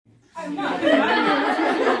I'm not.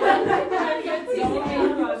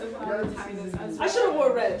 I should have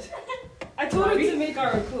wore red. I told her to make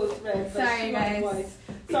our clothes red, but sorry, she guys. went white.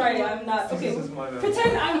 Sorry, I'm not. Okay,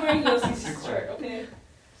 pretend I'm wearing Yossi's shirt, okay?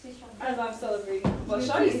 As I'm celebrating. Well,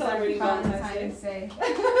 Shawty's celebrating Valentine's Day.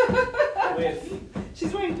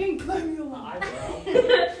 She's wearing pink. Let me alone.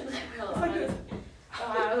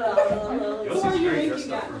 Who are you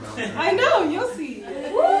winking at? I know, Yossi.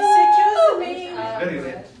 Excuse me.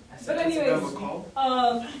 But anyways,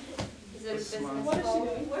 is it a business what is she call?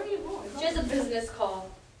 doing? Where are you going? She has a business call.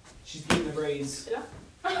 She's getting the braids.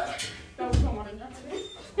 Alright,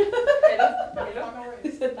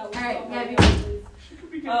 Yabi.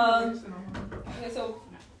 Okay, so,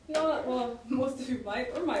 you know what? Well, most of you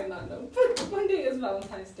might or might not know, but Monday is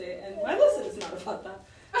Valentine's Day, and my lesson is not about that.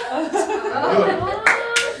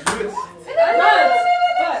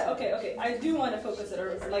 But okay, I do want to focus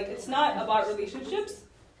it. Like, it's not about relationships,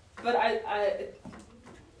 but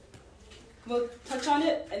we'll touch on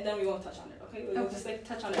it, and then we won't touch on it. Okay, we'll just like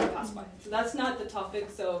touch on it and pass by. So that's not the topic.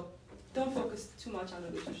 So don't focus too much on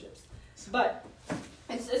relationships. But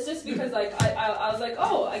it's just because like I was like,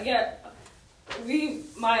 oh, I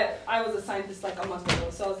was a scientist like a month ago,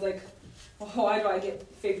 so I was like, oh, why do I get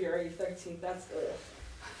February 13th? That's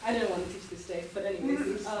I didn't want to teach this day, but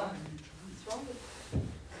anyways, I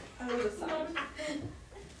was a scientist.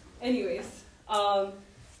 Anyways,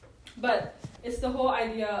 but it's the whole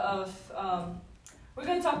idea of we're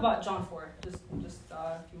going to talk about John 4, just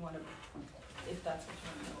if you want to, if that's what you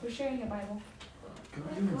want to know. We're sharing a Bible.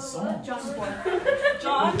 John 4.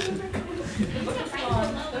 John, the book of John,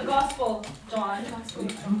 the Gospel, John.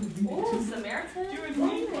 Ooh, Samaritan? You were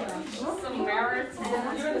me? Samaritan.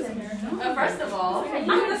 You're the Samaritan. First of all, I'm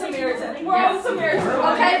the Samaritan. We're all Samaritans.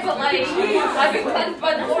 Okay, but like, I've been cleansed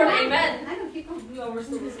by the Lord, amen. No, we're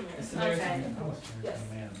still the Samaritans. Okay. Yes.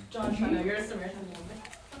 Man. John, You're a Samaritan woman.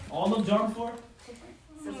 All of John 4?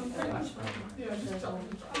 pretty much.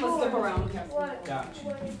 I'm gonna skip around. Gotcha.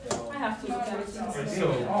 I have to look at it.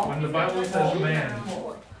 So, when the Bible says man,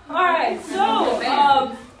 Alright, so,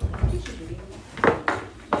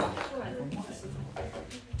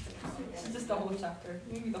 just the whole chapter,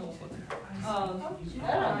 maybe the whole book.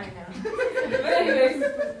 But anyways,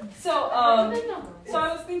 so I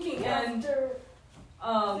was thinking, and,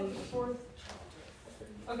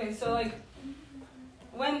 okay, so like,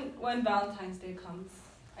 when Valentine's Day comes,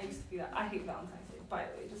 I used to be that. I hate Valentine's Day, by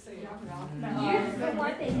the way, just so you know.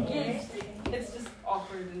 It's just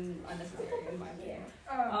awkward and unnecessary in my opinion.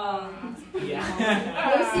 Yeah.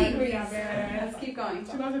 We'll see, let's keep going.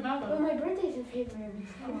 Well, my birthday's in February.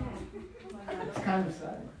 It's kind of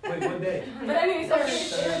sad. Wait, what day? But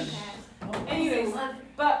anyways,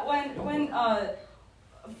 but when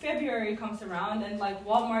February comes around and like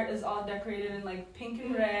Walmart is all decorated in like pink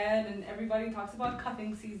and red and everybody talks about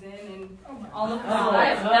cuffing season and all of that.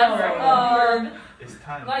 I've never heard. it's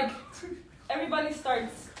time. Like everybody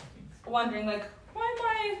starts wondering like why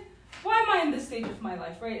am I in this stage of my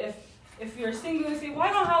life, right? If you're single, you say why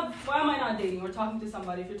am I not dating or talking to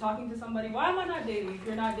somebody? If you're talking to somebody, why am I not dating? If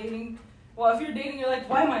you're not dating, well, if you're dating, you're like,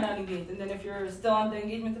 why am I not engaged? And then if you're still on the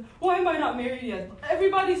engagement, why am I not married yet?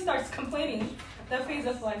 Everybody starts complaining the phase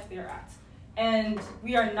of life they're at. And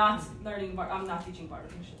we are not learning about, I'm not teaching about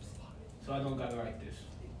relationships. So I don't gotta write this.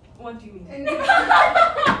 What do you mean? This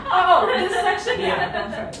section? Yeah,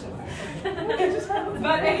 that's right.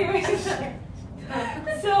 But anyways,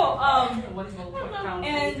 so,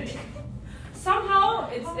 and somehow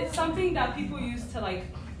it's something that people use to like,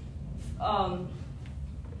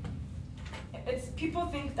 it's people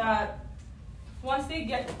think that once they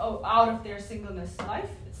get out of their singleness life,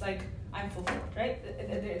 it's like I'm fulfilled, right?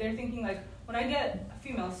 They're thinking like when I get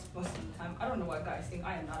females most of the time. I don't know what guys think.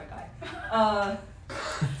 I am not a guy.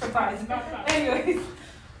 Surprise. Anyways,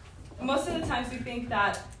 most of the times we think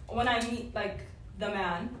that when I meet like the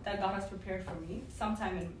man that God has prepared for me,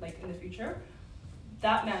 sometime in the future,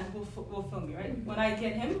 that man will fill me, right? When I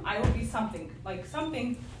get him, I will be something. Like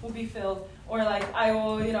something will be filled, or like I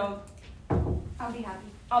will, I'll be happy.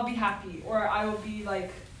 I'll be happy, or I will be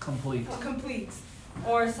like Complete.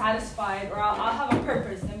 or satisfied, or I'll have a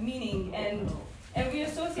purpose and meaning, and we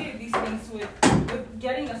associate these things with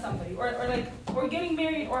getting a somebody, or getting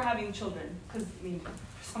married, or having children, because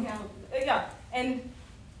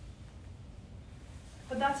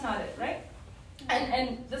but that's not it, right?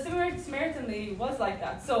 And the Samaritan lady was like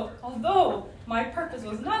that. So although my purpose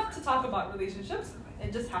was not to talk about relationships,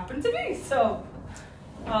 it just happened to be. So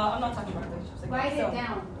I'm not talking about relationships again. Write it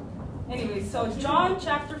down. Anyway, so John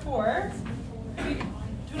chapter 4. We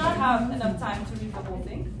do not have enough time to read the whole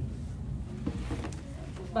thing.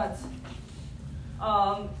 But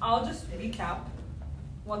I'll just recap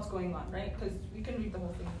what's going on, right? Because we can read the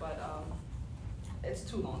whole thing, but it's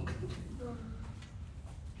too long.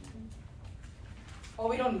 Well,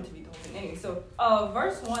 we don't need to read the whole thing anyway. So,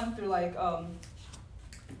 verse 1 through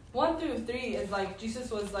 1 through 3 is like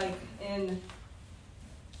Jesus was like in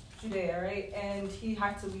Judea, right? And he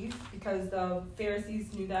had to leave because the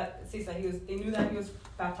Pharisees knew that. It says that they knew that he was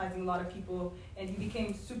baptizing a lot of people, and he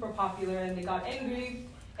became super popular, and they got angry.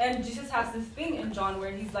 And Jesus has this thing in John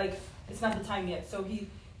where he's like, it's not the time yet. So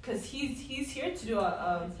because he's here to do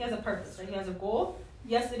he has a purpose, right? He has a goal.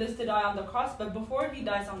 Yes, it is to die on the cross, but before he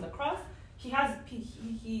dies on the cross, he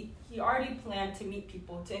already planned to meet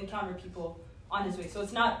people, to encounter people on his way. So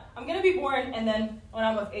it's not, I'm going to be born, and then when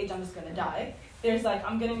I'm of age, I'm just going to die. There's like,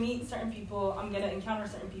 I'm going to meet certain people, I'm going to encounter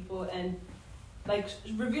certain people, and like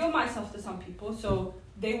reveal myself to some people so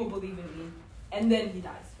they will believe in me, and then he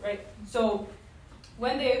dies, right? So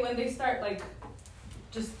when they start like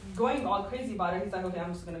just going all crazy about it, he's like, okay,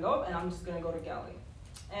 I'm just going to go, and I'm just going to go to Galilee.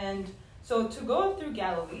 And so to go through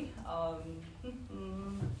Galilee, can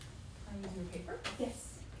I use your paper?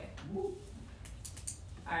 Yes. Okay. All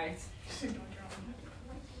right.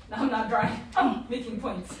 No, I'm not drawing. I'm making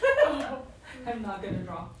points. I'm not going to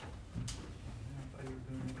draw.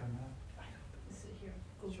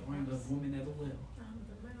 Showing the woman at the well.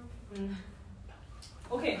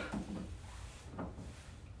 Okay.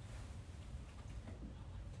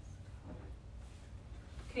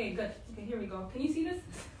 Okay, good. Okay, here we go. Can you see this?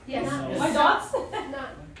 Yes. No. My dots? Not.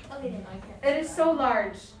 Okay, then. It is so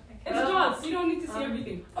large. It's dots. You don't need to see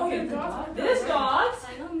everything. Okay. dots. This dots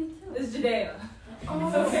I know, me too. is Judea.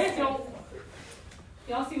 Okay, so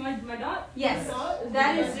y'all see my dot? Yes. Dot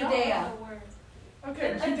That is Judea.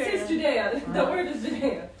 Okay. It says Judea. The word is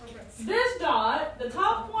Judea. This dot, the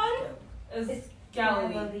top one, is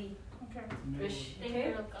Galilee.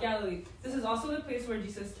 Okay? Galilee. This is also the place where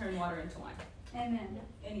Jesus turned water into wine. Amen.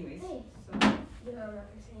 Anyways. Hey. So. No, I'm not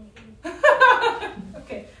gonna say anything.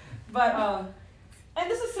 Okay. But and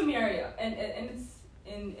this is Samaria, and it's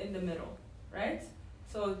in the middle, right?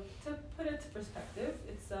 So to put it to perspective,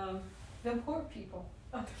 it's The poor people.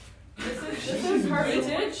 this is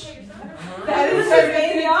Hermitage. That This is is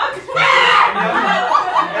Antioch.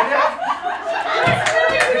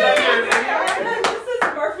 And then this is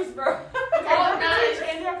Murfreesboro. Oh, nice.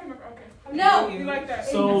 No. You like that?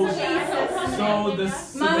 So the Mount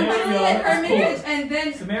Samaria Juliet is Hermitage, and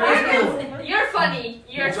then Samaria is cool. You're funny.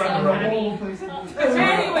 You're so It's under a whole funny. place.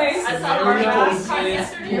 Anyways. I saw Samaria our is class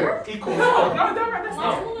yesterday. equal. No,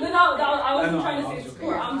 No. I wasn't I trying know, to I say was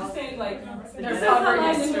score. I'm just saying like They're this is the covered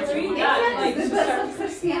line in in history. between that like the best of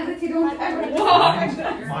Christianity don't ever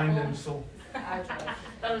Mind and soul.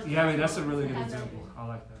 That was Yeah, I mean, that's a really good example. I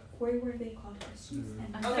like that. Where were they called Christians?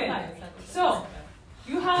 Okay, so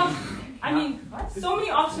you have, I mean, so many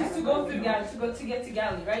options to go through Galilee, to get to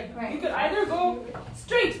Galilee, right? Right. You could either go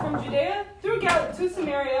straight from Judea through to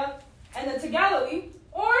Samaria and then to Galilee,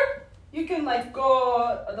 or you can like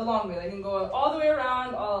go the long way. Like you can go all the way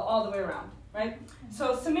around, all the way around, right?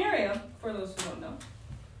 So Samaria, for those who don't know,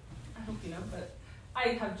 I hope you know, but I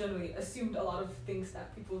have generally assumed a lot of things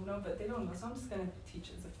that people know, but they don't know. So I'm just gonna teach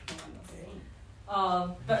as if no one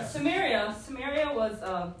knows. But Samaria was.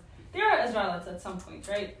 They were Israelites at some point,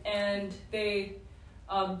 right? And they,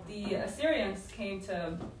 the Assyrians came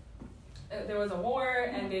to, there was a war,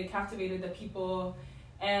 and they captivated the people.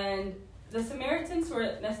 And the Samaritans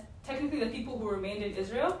were technically the people who remained in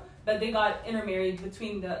Israel, but they got intermarried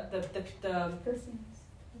between the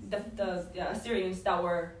Assyrians that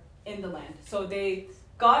were in the land. So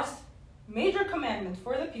God's major commandment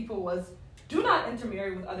for the people was, do not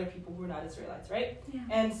intermarry with other people who are not Israelites, right? Yeah.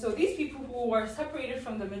 And so these people who were separated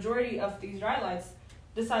from the majority of the Israelites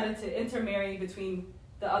decided to intermarry between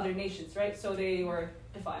the other nations, right? So they were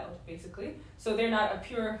defiled, basically. So they're not a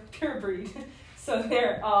pure breed. So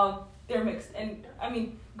they're mixed. And I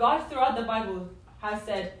mean, God throughout the Bible has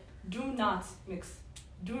said, do not mix.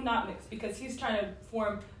 Do not mix, because he's trying to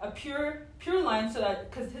form a pure line so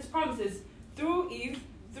that, because his promise is through Eve,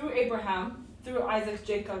 through Abraham, through Isaac,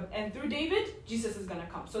 Jacob, and through David, Jesus is going to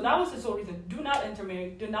come. So that was his whole reason. Do not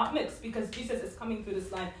intermarry, do not mix, because Jesus is coming through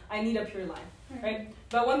this line. I need a pure line, right?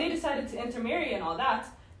 But when they decided to intermarry and all that,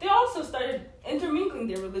 they also started intermingling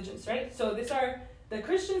their religions, right? So these are the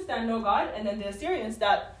Christians that know God, and then the Assyrians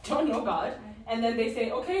that don't know God. And then they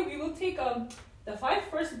say, okay, we will take the 5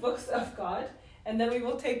 first books of God, and then we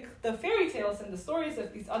will take the fairy tales and the stories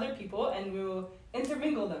of these other people, and we will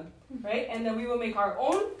intermingle them, right? And then we will make our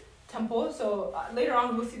own temple. So later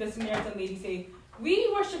on, we'll see the Samaritan lady say, we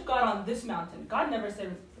worship God on this mountain. God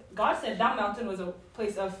said that mountain was a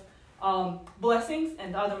place of blessings,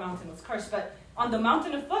 and the other mountain was cursed. But on the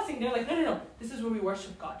mountain of blessing, they're like, no, this is where we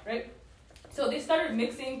worship God, right? So they started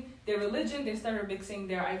mixing their religion, they started mixing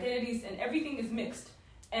their identities, and everything is mixed.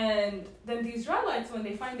 And then the Israelites, when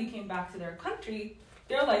they finally came back to their country,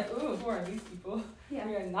 they're like, ooh, who are these people? Yeah.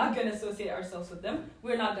 We are not going to associate ourselves with them.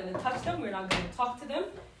 We're not going to touch them. We're not going to talk to them.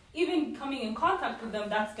 Even coming in contact with them,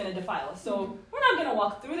 that's going to defile us. So we're not going to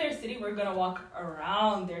walk through their city. We're going to walk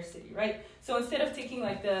around their city, right? So instead of taking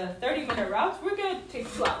like the 30-minute route, we're going to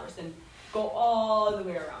take 2 hours and go all the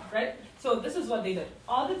way around, right? So this is what they did.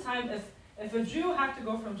 All the time, if a Jew had to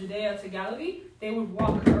go from Judea to Galilee, they would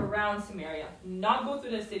walk around Samaria, not go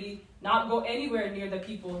through the city, not go anywhere near the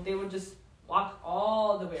people. They would just walk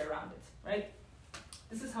all the way around it, right?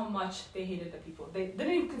 This is how much they hated the people. They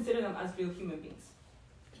didn't even consider them as real human beings.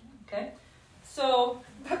 Okay? So,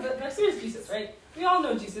 but here's Jesus, right? We all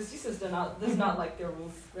know Jesus. Jesus does not like their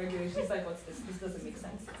rules, regulations. He's like, what's this? This doesn't make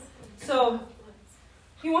sense. So,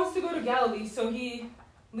 he wants to go to Galilee, so he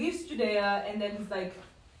leaves Judea, and then he's like,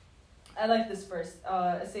 I like this verse.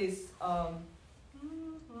 It says,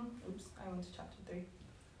 oops, I went to chapter 3.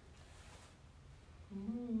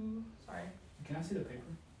 Sorry. Can I see the paper?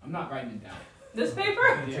 I'm not writing it down. This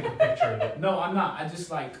paper? Take a picture of it. No, I'm not. I just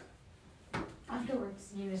like.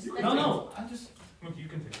 Afterwards. No. I just. Look, you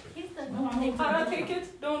can take it. He's the How do I take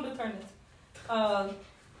it? Don't return it.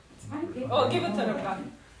 It's fine. Give it to Rebecca.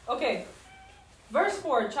 Okay. Verse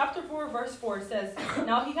 4, chapter 4, verse 4 says,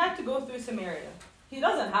 now he had to go through Samaria. He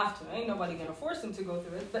doesn't have to. Ain't nobody going to force him to go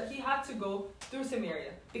through it. But he had to go through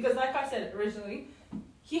Samaria. Because like I said originally,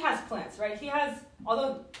 he has plans, right? He has,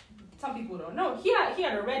 although some people don't know, he had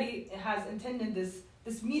already has intended this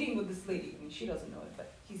meeting with this lady. I mean, she doesn't know it,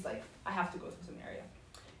 but he's like, I have to go through Samaria.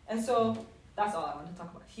 And so that's all I want to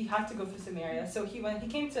talk about. He had to go through Samaria. So he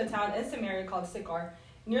came to a town in Samaria called Sychar.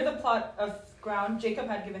 Near the plot of ground, Jacob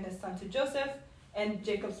had given his son to Joseph, and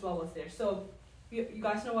Jacob's well was there. So you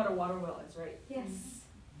guys know what a water well is, right? Yes.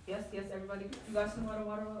 Yes, everybody. You guys know what a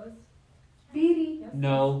water well is? Beady. Yes?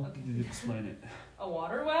 No. Okay. You explain it. A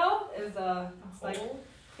water well is it's like,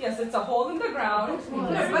 yes, it's a hole in the ground.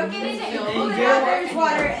 Put a bucket in it, pull it out, there's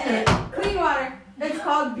water in it. Clean water. It's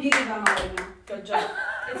called beady Bama. Good job.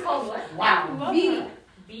 It's called what? Wow. Beady.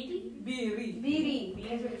 Beady? Biri. Beady.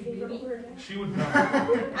 She would know.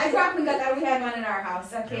 I probably got that. We had one in our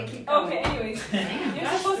house. Okay, keep going. Okay, anyways,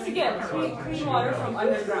 you're supposed to get clean water from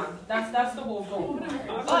underground. That's the whole goal.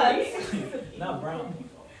 But Not brown.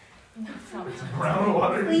 Brown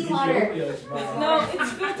water. Clean water. no,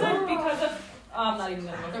 it's filtered because of I'm not even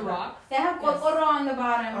gonna go The through rock? They have kokoro on the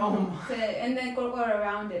bottom, Oh. and then kokoro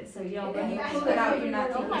around it. So when you pull it out, you're not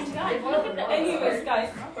Oh my taking god, it. look at that. Anyways,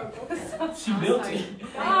 guys. She built it.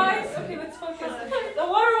 Guys, okay, let's focus. The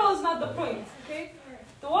water well is not the point, okay?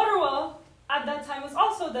 The water well at that time was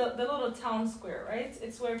also the little town square, right?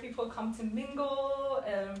 It's where people come to mingle.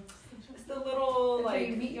 It's the little That's where you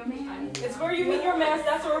like. meet your man. It's where you meet your mans.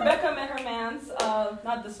 That's where Rebecca met her mans.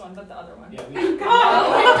 Not this one, but the other one. Yeah, we.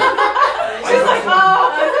 She's like,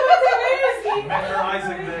 oh, Met her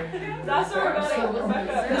Isaac there. that's where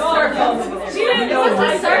Rebecca. No, she didn't know It was the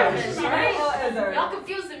Isaac. surface, She right? met Eliezer. Y'all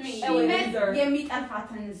confusing me. She Eliezer. met Yemit and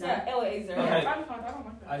Fatanza. Yeah, Eliezer. Okay. Yeah.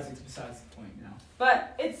 Isaac's besides the point now.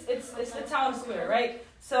 But it's the town square, right?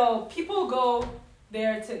 So people go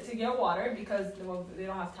there to get water because they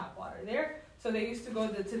don't have tap water there. So they used to go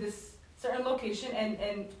to this certain location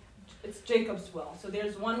and it's Jacob's well. So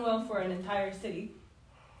there's one well for an entire city.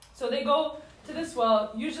 So they go to this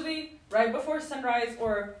well usually right before sunrise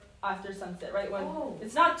or after sunset, right? When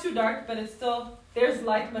it's not too dark, but it's still, there's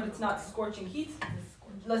light, but it's not scorching heat.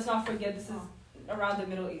 Let's not forget this is around the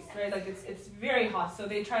Middle East, right? Like it's very hot. So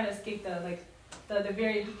they try to escape the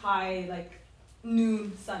very high like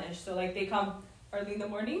noon sunish. So like they come early in the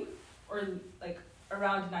morning or like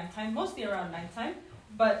around nighttime, mostly around nighttime.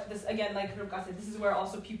 But this again, like Rubka said, this is where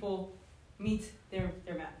also people meet their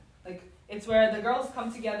man. Like it's where the girls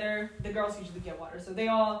come together. The girls usually get water, so they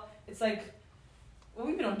all. It's like, well,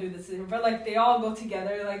 we don't do this here, but like they all go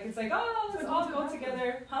together. Like it's like, oh, let's all go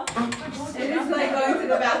together, huh? It is like going to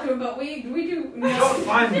the bathroom, but we do. You don't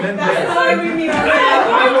find men That's there. why we meet our I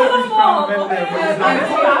man. know we found men there, but it's not.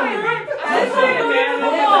 That's why we meet our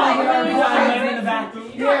man. in the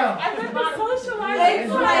bathroom. Yeah.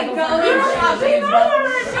 It's like going shopping.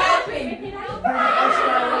 Shopping.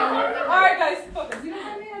 Alright, guys, focus.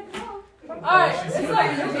 Alright, it's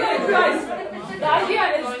like guys. The idea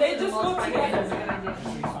is they just go together.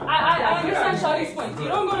 I understand Shadi's point. You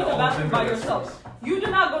don't go to the bathroom by yourself. You do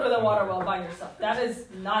not go to the water well by yourself. That is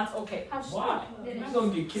not okay. Why? You're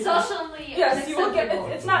gonna get killed. Socially Yes, you will get.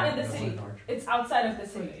 unacceptable. It's not in the city. It's outside of the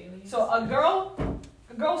city. So girls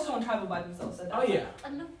don't travel by themselves. Oh yeah.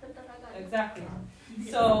 exactly.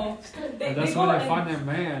 So they That's go when they in, find their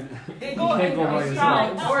man. they You go can't in go by crowds.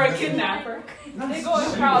 yourself. Or a kidnapper. They go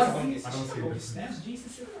in crowds. I don't see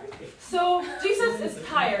this. So Jesus is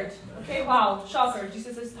tired. Okay, wow, shocker.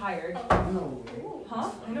 Jesus is tired.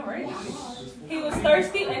 Huh? I know, right? He was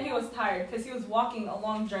thirsty and he was tired because he was walking a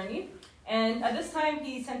long journey. And at this time,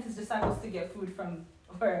 he sent his disciples to get food from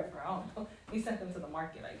wherever. I don't know. He sent them to the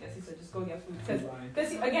market, I guess. He said, just go get food.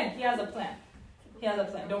 Because again, he has a plan. He has a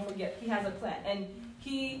plan. Don't forget, he has a plan. And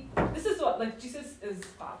this is what, like, Jesus is,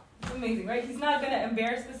 wow, it's amazing, right? He's not going to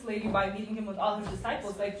embarrass this lady by meeting him with all his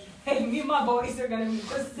disciples. Like, hey, me and my boys are going to meet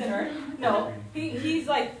this sinner. No, he's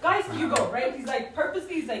like, guys, you go, right? He's like,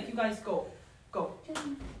 purposely, he's like, you guys go.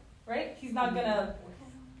 Right? He's not going to,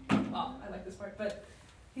 oh, I like this part, but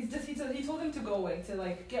he told him to go away, to,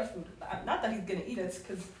 like, get food. Not that he's going to eat it,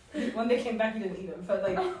 because when they came back, he didn't eat it. But,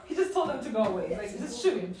 like, he just told them to go away. Like, just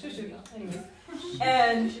shoot him. Anyways.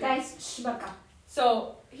 And Guys, shbaka.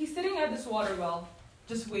 so he's sitting at this water well,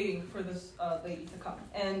 just waiting for this lady to come.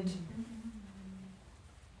 And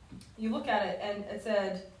you look at it, and it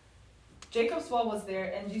said, Jacob's well was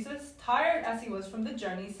there, and Jesus, tired as he was from the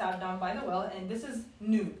journey, sat down by the well, and this is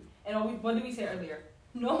noon. And what did we say earlier?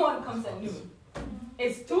 No one comes at noon.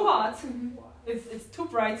 It's too hot. It's too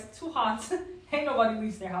bright. It's too hot. Ain't nobody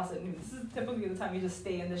leaves their house at noon. This is typically the time you just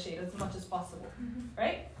stay in the shade as much as possible,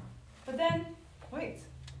 right? But then, wait.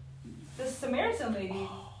 This Samaritan lady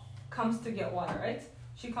comes to get water, right?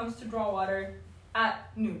 She comes to draw water at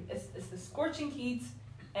noon. It's the scorching heat,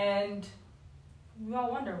 and we all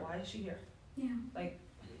wonder, why is she here? Yeah. Like,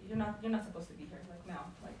 you're not supposed to be here, like, now.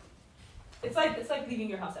 Like, it's like leaving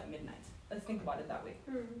your house at midnight. Let's think about it that way.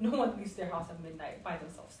 No one leaves their house at midnight by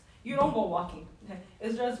themselves. You don't go walking.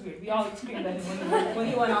 Israel's weird. We all screamed at him when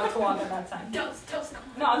he went out to walk at that time.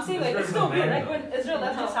 No, I'm saying, like, it's still weird. Like, when Israel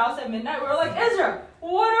left his house at midnight, we were like, Israel,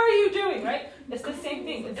 what are you doing, right? It's the same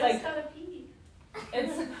thing. It's like,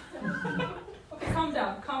 it's, okay, calm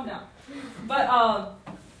down. But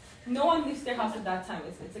no one leaves their house at that time.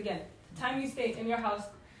 It's again, the time you stay in your house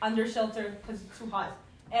under shelter because it's too hot.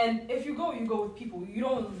 And if you go with people. You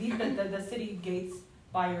don't leave the city gates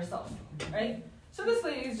by yourself, right? So this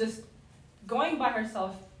lady is just going by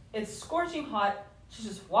herself. It's scorching hot. She's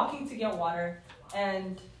just walking to get water.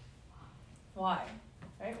 And why?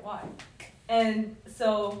 Right? Why? And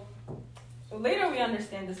so later we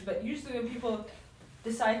understand this, but usually when people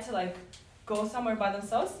decide to, like, go somewhere by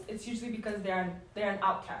themselves, it's usually because they're an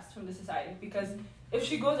outcast from the society. Because if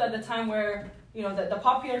she goes at the time where, you know, the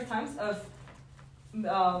popular times of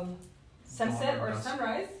sunset or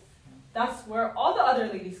sunrise, that's where all the other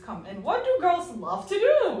ladies come. And what do girls love to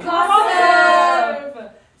do?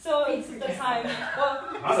 Gossip! So it's the time. Well,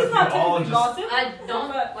 this is not typically gossip. I don't.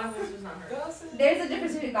 My voice was not heard. There's a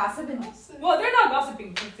difference between gossip and Well, they're not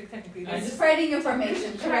gossiping technically. They're just spreading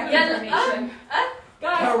information, correct Yeah, information.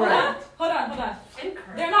 guys. Correct. Hold on.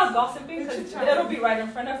 Incorrect. They're not gossiping because it'll be right in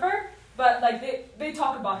front of her. But, like, they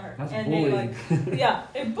talk about her. That's and bullying.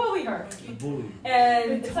 they bully her. Bullying.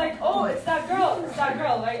 And it's like, oh, it's that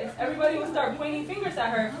girl, right? Everybody will start pointing fingers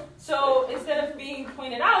at her. So instead of being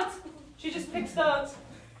pointed out, she just picks the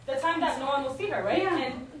time that no one will see her, right?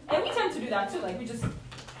 Yeah. And we tend to do that too. Like,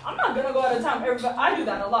 I'm not gonna go at a time. I do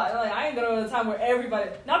that a lot. Like, I ain't gonna go at a time where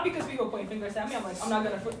everybody, not because people point fingers at me. I'm like, I'm not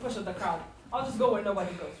gonna push with the crowd. I'll just go where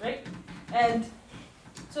nobody goes, right? And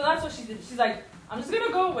so that's what she did. She's like, I'm just going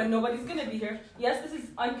to go when nobody's going to be here. Yes, this is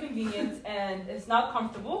inconvenient and it's not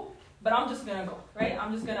comfortable, but I'm just going to go, right?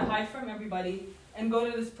 I'm just going to hide from everybody and go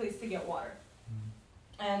to this place to get water.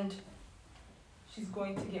 And she's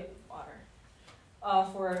going to get water.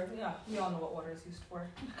 We all know what water is used for.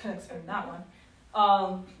 I can explain that one.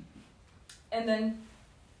 And then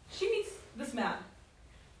she meets this man.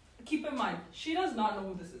 Keep in mind, she does not know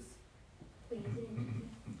who this is.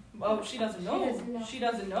 Oh, she doesn't know. She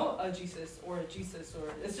doesn't know a Jesus, or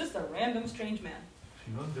it's just a random strange man.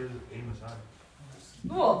 She knows there's a Messiah.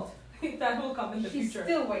 Well, that will come in the She's future.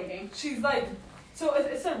 still waiting. She's like, so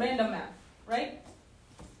it's a random man, right?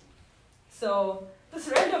 So this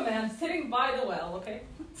random man sitting by the well, okay?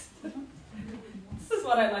 This is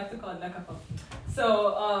what I like to call nakapa.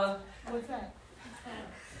 So, what's that?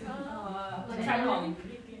 Try calling.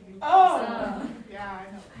 Oh! Yeah, I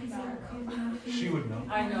know. She would know.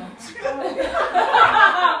 I know.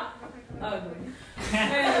 Ugly.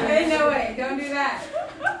 Hey, no way. Don't do that.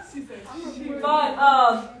 But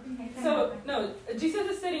so no,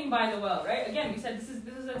 Jesus is sitting by the well, right? Again, we said this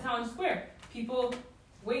is a town square. People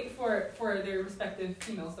wait for their respective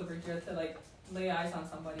females over here to, like, lay eyes on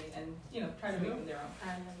somebody and, you know, try to make them their own.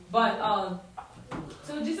 But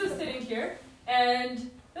so Jesus is sitting here,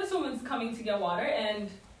 and this woman's coming to get water, and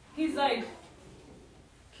he's like,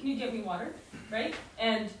 can you get me water? Right?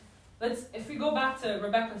 And if we go back to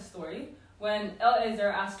Rebecca's story, when Eliezer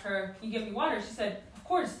asked her, can you get me water? She said, of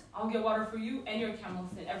course, I'll get water for you and your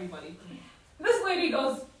camels and everybody. This lady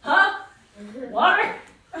goes, huh? Water?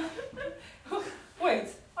 Wait,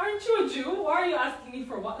 aren't you a Jew? Why are you asking me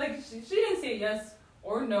for water? Like, she didn't say yes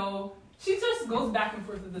or no. She just goes back and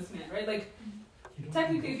forth with this man, right? Like,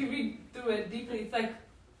 technically, if you read through it deeply, it's like,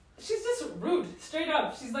 she's just rude, straight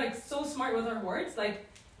up. She's like so smart with her words, like,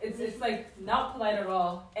 it's like not polite at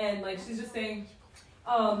all. And like, she's just saying,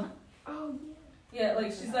 yeah,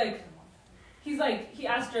 like, she's like, he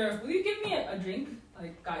asked her, will you give me a drink?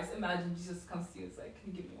 Like, guys, imagine Jesus comes to you, it's like,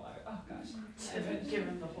 can you give me water? Oh gosh. Give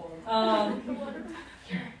him the whole.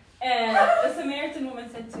 And the Samaritan woman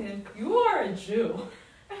said to him, you are a Jew.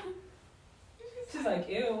 She's like,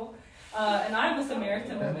 ew. And I'm a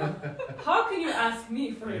Samaritan woman. How can you ask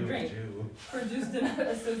me for a drink? For Jews do not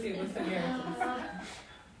associate with Samaritans.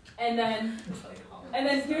 And then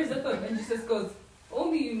here's the thing. And Jesus goes,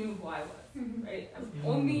 only you knew who I was, right? If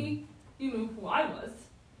only you knew who I was,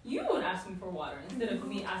 you would ask me for water instead of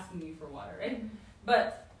me asking you for water, right?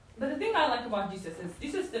 But the thing I like about Jesus is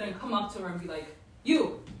Jesus didn't come up to her and be like,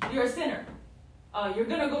 you're a sinner. You're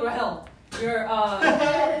gonna go to hell. You're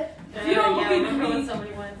if you don't believe in me,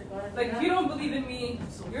 like if you don't believe in me,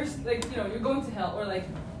 you're like, you're going to hell, or like,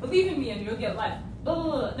 believe in me and you'll get life. Blah, blah,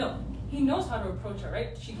 blah. No, he knows how to approach her,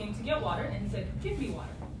 right? She came to get water and he said, give me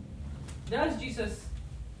water. Does Jesus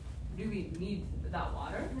really need that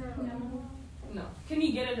water? No. Can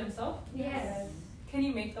he get it himself? Yes. Can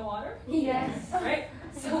he make the water? Yes. Right?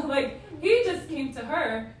 So like, he just came to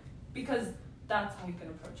her because that's how he can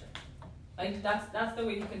approach her. Like, that's the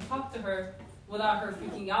way he can talk to her without her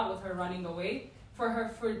freaking out, with her running away. For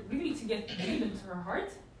really to get deep into her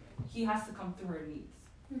heart, he has to come through her needs.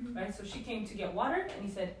 Right? So she came to get water, and he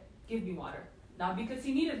said, give me water. Not because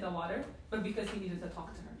he needed the water, but because he needed to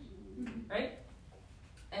talk to her. Right?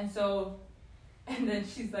 And then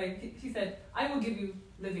he said, I will give you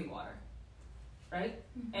living water. Right?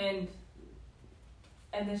 And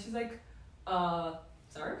then she's like,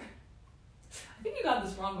 sir? I think you got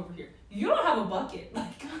this wrong over here. You don't have a bucket.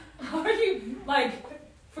 Like, how are you, like,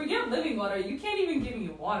 forget living water. You can't even give me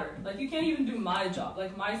water. Like, you can't even do my job.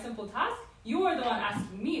 Like, my simple task, you are the one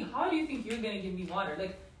asking me, how do you think you're going to give me water?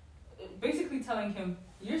 Like, basically telling him,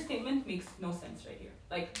 your statement makes no sense right here.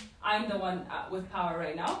 Like, I'm the one with power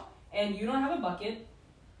right now, and you don't have a bucket.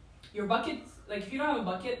 Your bucket's, like, if you don't have a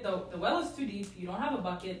bucket, the well is too deep, you don't have a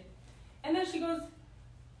bucket. And then she goes,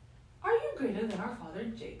 are you greater than our father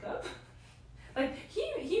Jacob? Like,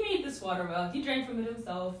 he made this water well, he drank from it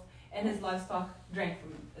himself, and his livestock drank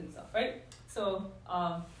from it himself, right? So,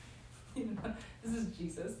 this is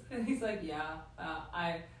Jesus, and he's like, yeah,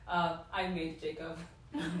 I made Jacob.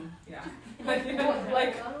 Yeah. Like,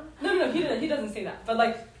 no, he doesn't say that, but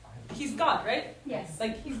like, he's God, right? Yes.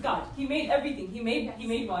 Like, he's God. He made everything. He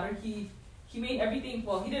made water. He made everything.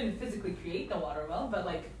 Well, he didn't physically create the water well, but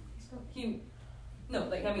like,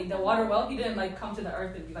 the water well, he didn't like come to the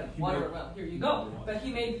earth and be like, water well, here you go. But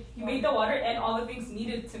he made the water and all the things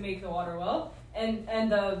needed to make the water well,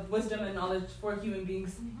 and the wisdom and knowledge for human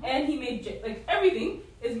beings. And he made, like, everything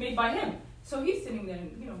is made by him. So he's sitting there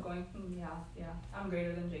and, going, yeah, I'm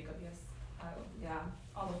greater than Jacob, yes. Yeah,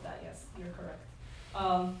 all of that, yes, you're correct.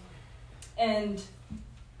 And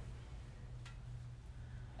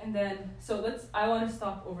then, so I want to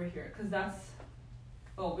stop over here, because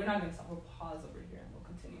we're not going to stop, we'll pause over here and we'll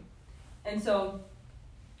continue. And so,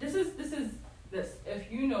 this is this.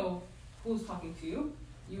 If you know who's talking to you,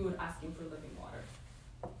 you would ask him for living water.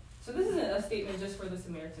 So this isn't a statement just for the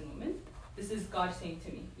Samaritan woman. This is God saying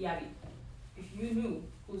to me, Yabi, if you knew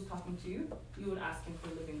who's talking to you, you would ask him for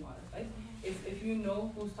living water, right? If you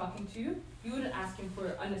know who's talking to you, you wouldn't ask him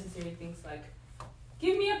for unnecessary things like,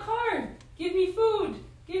 give me a car, give me food,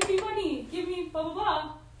 give me money, give me blah, blah,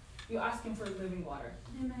 blah. You ask him for living water.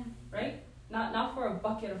 Amen. Right? Not for a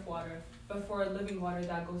bucket of water, but for a living water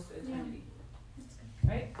that goes to eternity.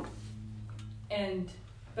 Yeah. Right?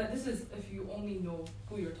 But this is if you only know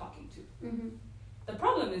who you're talking to. Mm-hmm. The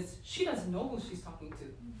problem is she doesn't know who she's talking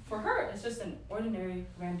to. For her, it's just an ordinary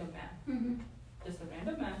random man. Mm-hmm. Just a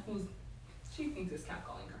random man she thinks is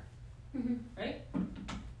catcalling her. Mm-hmm. Right?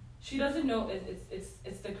 She doesn't know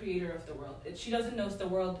it's the creator of the world. She doesn't know it's the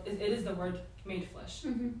world. It is the word made flesh.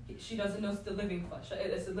 Mm-hmm. She doesn't know it's the living flesh.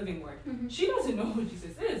 It's the living word. Mm-hmm. She doesn't know who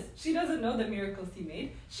Jesus is. She doesn't know the miracles he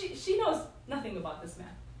made. She knows nothing about this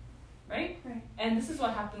man. Right? Right. And this is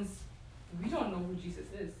what happens. We don't know who Jesus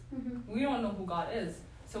is. Mm-hmm. We don't know who God is.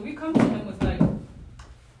 So we come to him with like,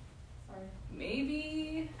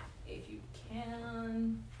 maybe if you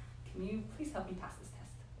can, can you please help me pass this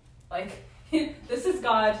test? Like, this is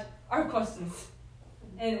God, our questions.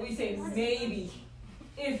 And we say, maybe,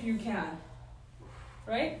 if you can.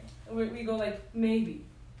 Right? We go like, maybe.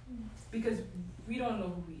 Because we don't know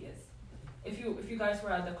who he is. If you guys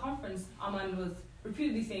were at the conference, Aman was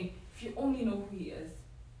repeatedly saying, if you only know who he is,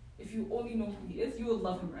 if you only know who he is, you will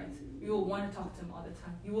love him, right? You will want to talk to him all the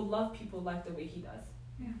time. You will love people like the way he does.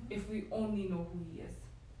 Yeah. If we only know who he is.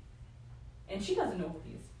 And she doesn't know who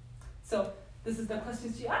he is. So this is the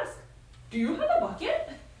question she asked. Do you have a bucket?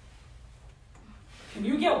 Can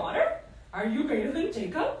you get water? Are you greater than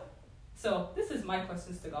Jacob? So this is my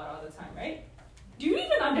questions to God all the time, right? Do you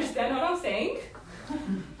even understand what I'm saying?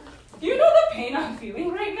 Do you know the pain I'm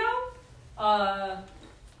feeling right now?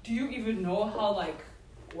 Do you even know how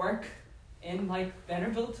work in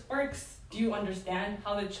Vanderbilt works? Do you understand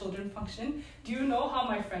how the children function? Do you know how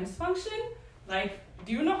my friends function?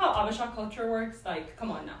 Do you know how Abhishek culture works?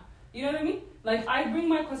 Come on now. You know what I mean? I bring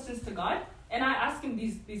my questions to God and I ask him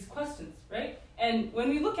these questions, right? And when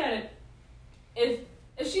we look at it,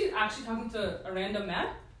 if she's actually talking to a random man,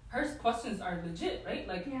 her questions are legit, right?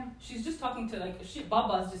 She's just talking to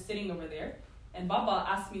Baba's just sitting over there, and Baba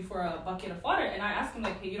asked me for a bucket of water, and I asked him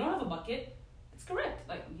hey, you don't have a bucket? It's correct.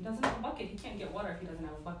 He doesn't have a bucket. He can't get water if he doesn't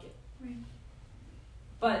have a bucket. Right.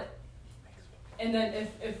 But and then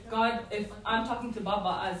if I'm talking to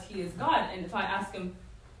Baba as he is God, and if I ask him,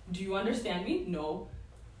 do you understand me? No.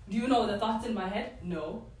 Do you know the thoughts in my head?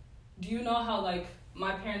 No. Do you know how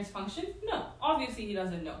my parents function? No. Obviously he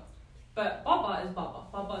doesn't know. But Baba is Baba.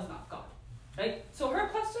 Baba is not God. Right? So her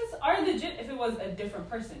questions are legit if it was a different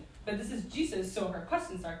person. But this is Jesus, so her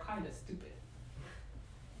questions are kind of stupid.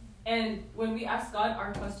 And when we ask God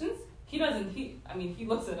our questions, he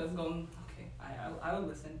looks at us going, okay, I will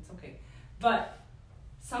listen, it's okay. But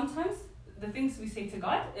sometimes the things we say to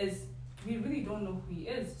God is we really don't know who he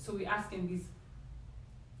is. So we ask him these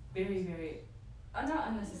very, very, not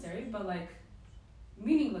unnecessary, but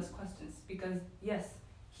meaningless questions. Because yes,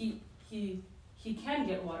 he can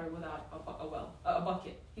get water without a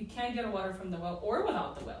bucket. He can get water from the well or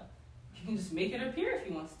without the well. He can just make it appear if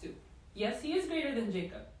he wants to. Yes, he is greater than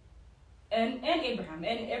Jacob and Abraham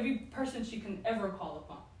and every person she can ever call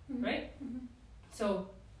upon, Mm-hmm. right? Mm-hmm. So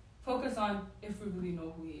focus on if we really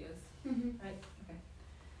know who he is, Mm-hmm. right? Okay.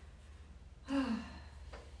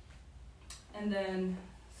 And then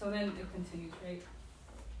it continues, right?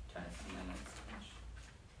 Trying to see my notes.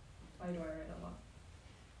 Why do I write a lot?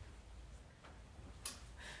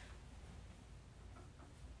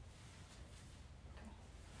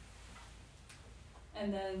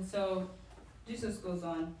 And then, so Jesus goes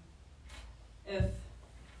on, okay.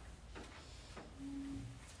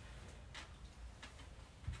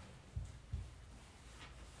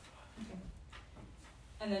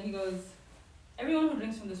 And then he goes, everyone who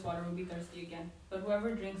drinks from this water will be thirsty again, but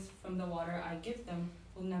whoever drinks from the water I give them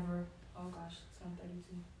will never, oh gosh, it's not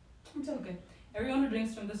 32. It's okay. Everyone who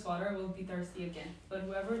drinks from this water will be thirsty again, but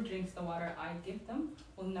whoever drinks the water I give them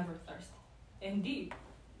will never thirst. Indeed,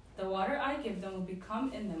 the water I give them will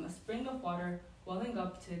become in them a spring of water welling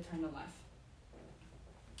up to eternal life.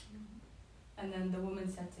 And then the woman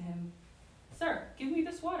said to him, Sir, give me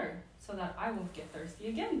this water so that I won't get thirsty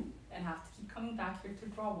again and have to keep coming back here to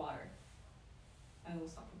draw water. And we'll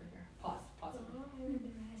stop over here. Pause.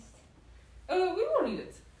 We won't read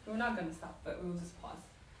it. We're not going to stop, but we'll just pause.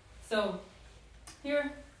 So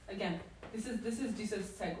here, again, this is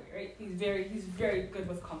Jesus' segue, right? He's very good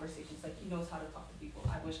with conversations. He knows how to talk to people.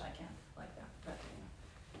 I wish I can like that, but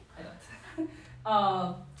I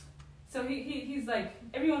don't. So he's like,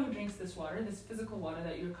 everyone who drinks this water, this physical water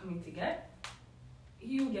that you're coming to get,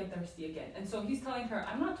 he will get thirsty again. And so he's telling her,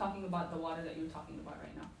 I'm not talking about the water that you're talking about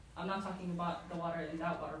right now. I'm not talking about the water in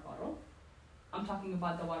that water bottle. I'm talking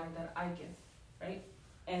about the water that I give, right?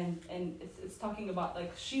 And it's talking about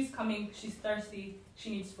she's coming, she's thirsty, she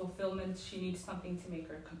needs fulfillment, she needs something to make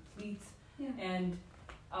her complete. Yeah. And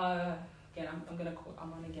again, I'm gonna quote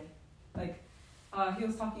Aman again. He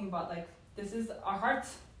was talking about this is our heart,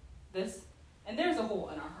 and there's a hole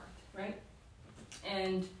in our heart, right?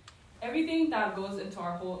 And everything that goes into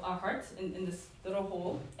our heart in this little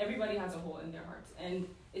hole, everybody has a hole in their heart, and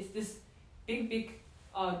it's this big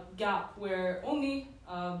gap where only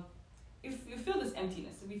you feel this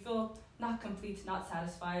emptiness. We feel not complete, not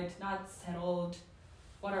satisfied, not settled.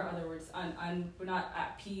 What are other words? We're not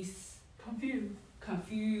at peace.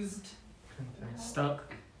 Confused.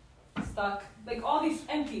 Stuck. All these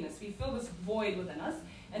emptiness. We feel this void within us.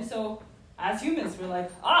 And so, as humans, we're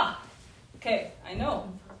okay, I know.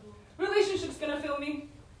 Relationship's gonna fill me.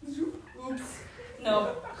 Oops.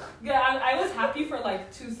 No. Yeah, I was happy for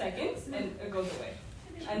 2 seconds, and it goes away.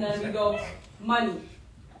 And then we go money.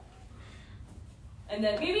 And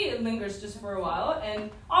then maybe it lingers just for a while.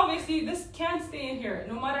 And obviously this can't stay in here.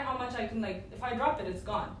 No matter how much I can, like, if I drop it, it's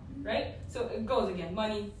gone, right? So it goes again.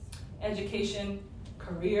 Money, education,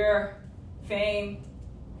 career, fame,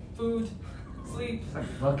 food, sleep, It's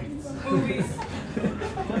like buckets. movies.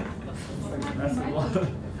 That's a lot.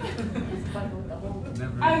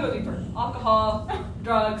 I go deeper. Alcohol,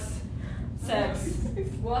 drugs, sex,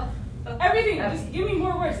 What? everything. Just give me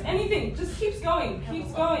more words. Anything. Just keeps going.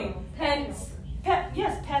 Keeps going. Pets.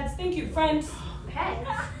 Yes, pets. Thank you. Friends. Pets.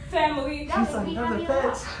 Family. She's like, another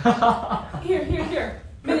pets. Here.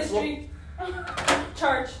 Ministry.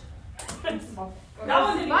 Church. That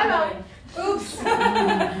one didn't even go in. Oops.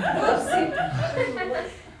 Oopsie.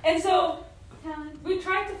 And so we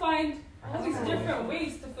tried to find all these different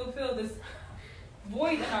ways to fulfill this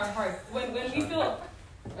void in our heart. When we feel,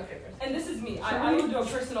 and this is me, I will do a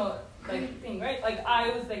personal like thing, right? Like I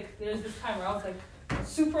was like, there's this time where I was like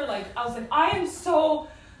super like, I am so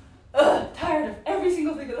tired of every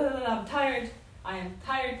single thing. I'm tired. I am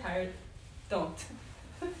tired. Don't.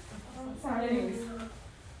 Anyways,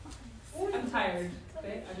 I'm tired.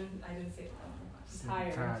 Okay? I didn't say it. I'm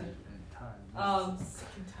tired.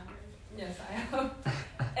 Yes, I am.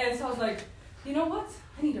 And so I was like, you know what?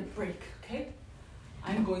 I need a break, okay?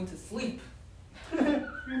 I'm going to sleep.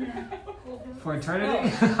 For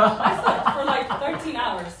eternity? I slept for like 13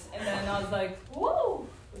 hours. And then I was like, whoa.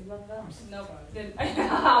 Nope. I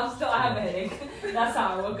have a headache. That's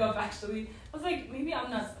how I woke up actually. I was like, maybe I'm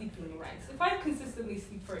not sleeping right. So if I consistently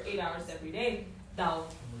sleep for 8 hours every day,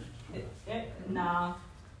 nah.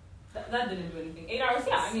 That didn't do anything. 8 hours,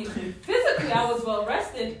 yeah. I mean, physically I was well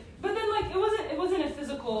rested, but then like it wasn't a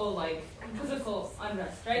physical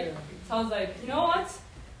unrest, right? So I was like, you know what?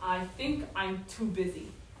 I think I'm too busy.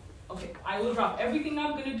 Okay, I will drop everything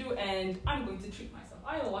I'm gonna do and I'm going to treat myself.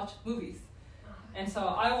 I will watch movies. And so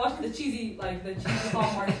I watched the cheesy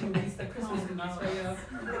Hallmark movies, the Christmas movies, right? You know,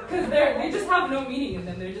 because they just have no meaning in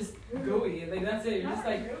them. They're just gooey. Like that's it. You're just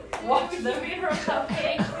like watch them. Made her a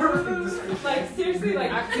cupcake. Like seriously,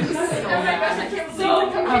 like actually. Oh my gosh, I can't So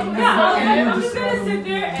believe I'm just gonna sit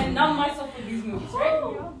there and numb myself with these movies, right?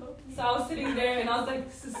 So I was sitting there and I was like,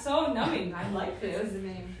 this is so numbing. I like this.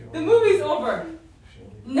 The movie's over.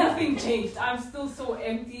 Nothing changed. I'm still so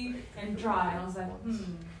empty and dry. And I was like,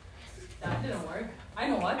 that didn't work. I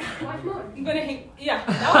know what. Watch more. I'm gonna hang. Yeah,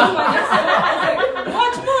 that was my next one. I was like,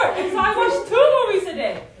 watch more. And so I watched 2 movies a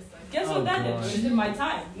day. Guess what that did? Wasted my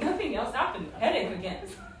time. Nothing else happened. Headache again.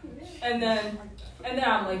 And then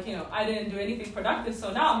I'm like, you know, I didn't do anything productive.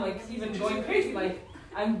 So now I'm like even going crazy. Like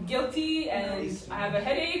I'm guilty and I have a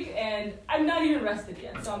headache and I'm not even rested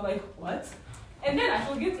yet. So I'm like, what? And then I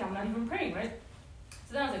feel guilty. I'm not even praying, right?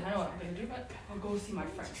 So then I was like, I know what I'm gonna do, but I'll go see my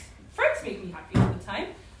friends. Friends make me happy all the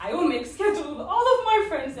time. I will make schedules with all of my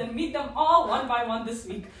friends and meet them all one by one this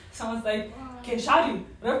week. So I was like, okay, Shadi,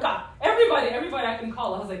 Rivka, everybody I can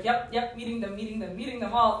call. I was like, yep, meeting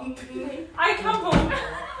them all. I come home.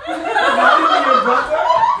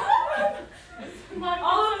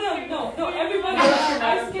 All of them, no, everybody.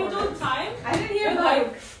 I scheduled time. I didn't hear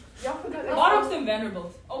like Baruch's and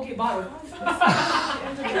Vanderbilt. Okay, Baruch.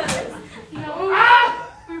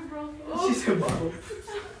 She said bottle.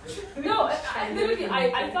 No,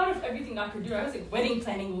 I thought of everything I could do. I was like, wedding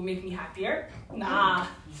planning will make me happier. Nah,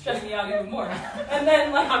 stress me out even more. And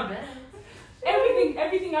then like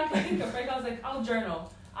everything I could think of, right? I was like, I'll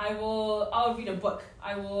journal. I'll read a book.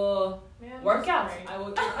 I will work out. I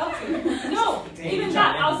will eat healthy. No, even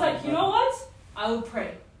that. I was like, you know what? I will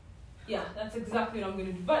pray. Yeah, that's exactly what I'm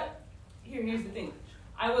gonna do. But here's the thing.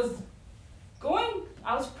 I was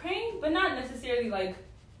praying, but not necessarily like,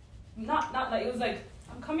 not like it was like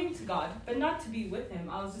I'm coming to God, but not to be with Him.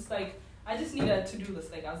 I was just like, I just need a to-do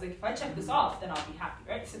list. Like I was like, if I check this off, then I'll be happy,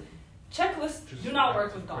 right? So, checklists do not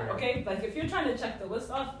work with God, okay? Like if you're trying to check the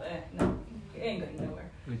list off, no, it ain't going nowhere.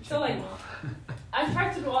 So like, I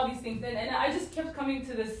tried to do all these things, and I just kept coming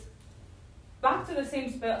to this, back to the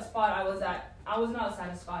same spot I was at. I was not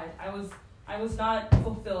satisfied. I was not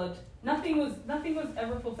fulfilled. Nothing was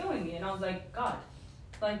ever fulfilling me, and I was like, God,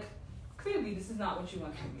 like clearly this is not what you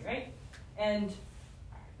want from me, right? And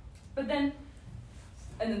then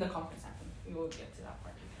the conference happened. We will get to that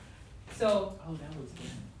part. So. Oh, that was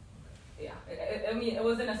good. Yeah, I mean, it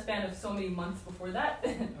was in a span of so many months before that.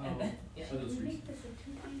 And then, yeah. So those recent.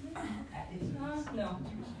 No.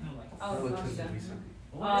 I was not done.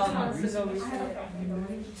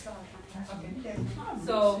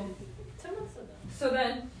 So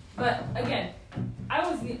then, but again,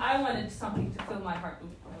 I wanted something to fill my heart. That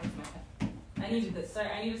was my pet. I needed this,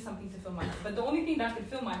 right? I needed something to fill my heart. But the only thing that could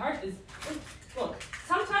fill my heart is look,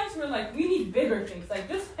 sometimes we're like, we need bigger things. Like,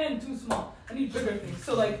 this pen too small. I need bigger things.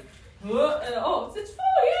 So like, oh, it's full.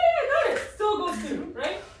 Yeah, got it. Still goes through,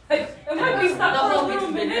 right? Like, it might be stuck for a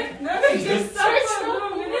little minute. It's just stuck for a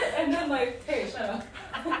little minute, and then like, hey, shut up.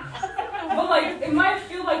 But like, it might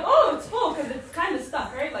feel like, oh, it's full because it's kind of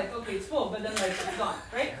stuck, right? Like, okay, it's full, but then like, it's gone,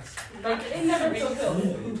 right? Like, it never fulfills.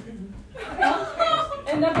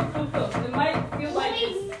 It never fulfills. It might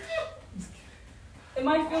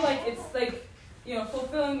feel like it's like, you know,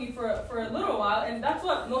 fulfilling me for a little while, and that's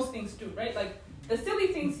what most things do, right? Like, the silly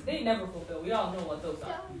things, they never fulfill. We all know what those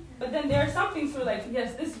are. But then there are some things where like,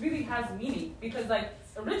 yes, this really has meaning, because like,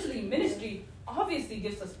 originally ministry obviously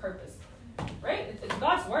gives us purpose, right? It's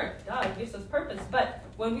God's work. God gives us purpose. But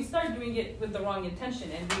when we start doing it with the wrong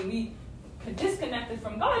intention and we disconnect it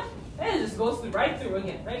from God, then it just goes right through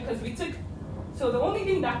again, right? Because so the only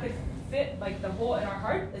thing that could fit like the hole in our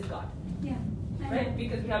heart is God. Yeah. Right?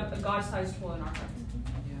 Because we have a God-sized hole in our heart.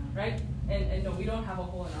 Right? And no, we don't have a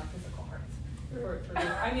hole in our physical heart.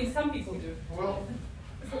 I mean, some people do. Well,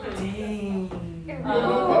 Dang. But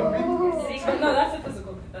no, that's a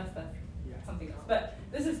physical. That's something else. But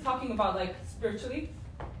this is talking about like spiritually.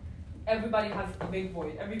 Everybody has a big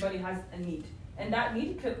void. Everybody has a need, and that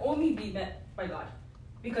need could only be met by God,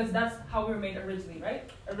 because that's how we were made originally, right?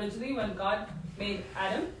 Originally, when God made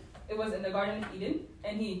Adam, it was in the Garden of Eden,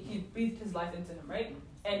 and he breathed his life into him, right?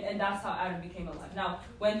 And that's how Adam became alive. Now,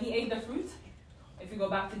 when he ate the fruit, if you go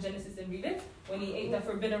back to Genesis and read it, when he ate the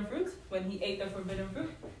forbidden fruit,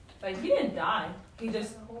 like, he didn't die. He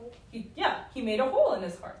made a hole in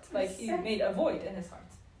his heart. Like, he made a void in his heart.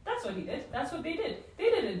 That's what he did. That's what they did.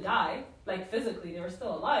 They didn't die, like, physically. They were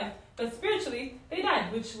still alive. But spiritually, they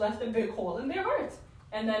died, which left a big hole in their heart.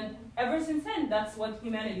 And then, ever since then, that's what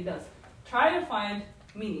humanity does. Try to find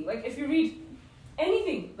meaning. Like, if you read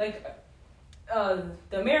anything, like,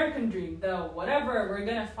 the American dream, the whatever, we're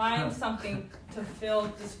going to find something to fill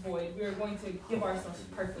this void. We're going to give ourselves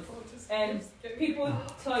purpose. And people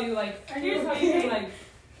tell you, like, here's how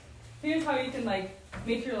you can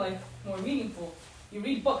make your life more meaningful. You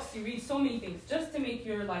read books, you read so many things just to make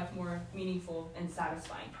your life more meaningful and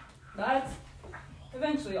satisfying. But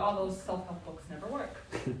eventually all those self-help books never work.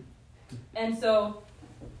 And so,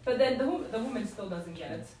 but then the woman still doesn't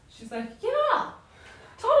get it. She's like, yeah,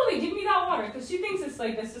 totally, give me that water. Because she thinks it's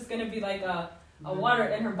just going to be like a water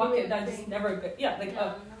in her bucket that just never good. Yeah, like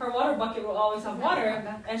her water bucket will always have water,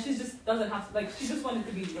 and she just doesn't have to, like, she just wanted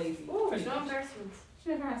to be lazy. Ooh, no embarrassment. She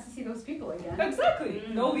never has to see those people again. Exactly.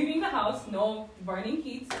 No leaving the house, no burning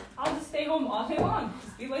heat. I'll just stay home all day long.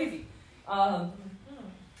 Just be lazy.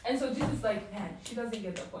 And so Jesus is like, man, she doesn't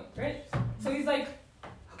get the point, right? So he's like,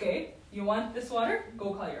 okay, you want this water?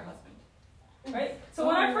 Go call your husband. Right? So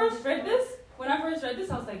when I first read this,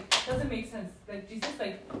 I was like, doesn't make sense. Like, Jesus,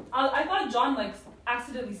 like, I thought John, like,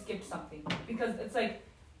 accidentally skipped something. Because it's like,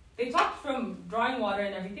 they talked from drawing water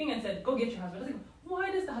and everything and said, go get your husband. I was like, why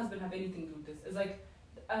does the husband have anything to do with this? It's like,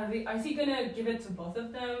 is he gonna give it to both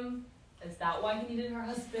of them? Is that why he needed her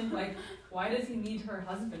husband? Like, why does he need her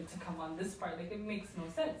husband to come on this part? Like, it makes no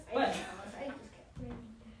sense. But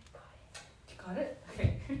you got it?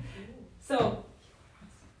 Okay. So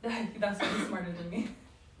that's really smarter than me.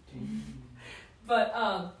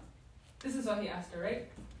 But this is what he asked her, right?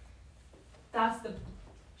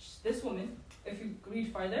 This woman, if you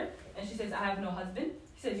read farther, and she says, I have no husband.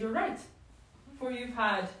 He says, you're right. For you've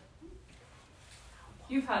had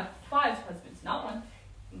 5 husbands, not one.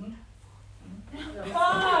 Mm-hmm.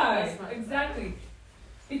 5, exactly.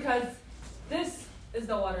 Because this is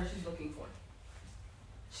the water she's looking for.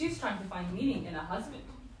 She's trying to find meaning in a husband.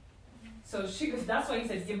 So that's why he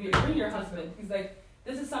says, bring your husband. He's like,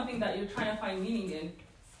 this is something that you're trying to find meaning in.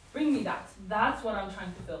 Bring me that. That's what I'm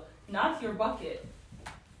trying to fill. Not your bucket.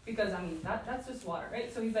 Because, I mean, that's just water,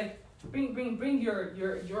 right? So he's like, bring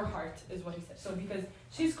your heart, is what he said. So because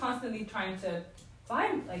she's constantly trying to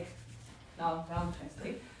find, like, now Valentine's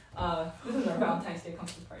Day. This is our Valentine's Day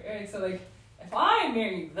comes to party, right? So, like, if I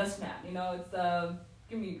marry this man, you know, it's,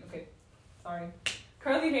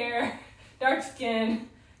 curly hair, dark skin,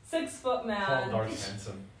 6-foot man. Tall, dark,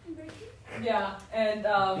 handsome. Yeah, and,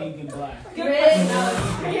 Pink and black. good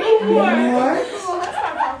personality.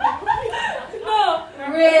 No.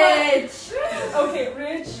 Rich. Okay,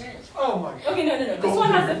 rich. Oh my god. Okay, no. This one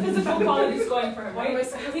has the physical qualities going for him,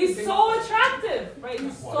 right? He's so attractive, right?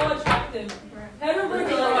 He's so attractive. Head over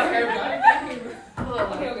heels.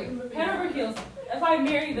 Okay. Head over heels. If I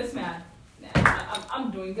marry this man,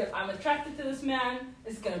 I'm doing good. I'm attracted to this man.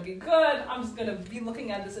 It's gonna be good. I'm just gonna be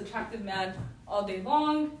looking at this attractive man all day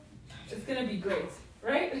long. It's gonna be great,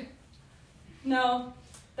 right? no,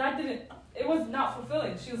 that didn't, it was not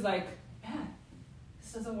fulfilling. She was like, man,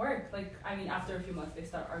 this doesn't work. Like, I mean, after a few months, they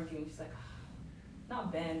start arguing. She's like,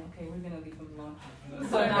 not Ben, okay, we're gonna leave him alone.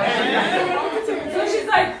 So now, so she's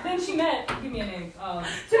like, then she met, give me a name.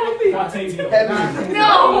 Quantavio.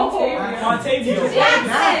 No! Quantavio.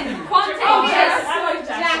 Jackson. Oh, yes, I like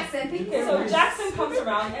Jackson. Jackson. Thank Okay, you. so Jackson comes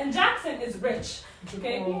around, and Jackson is rich.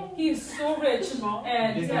 Okay, he is so rich,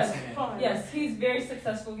 and yes, he's very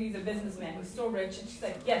successful. He's a businessman. He's so rich, and she's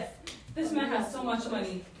like, yes, this man has so much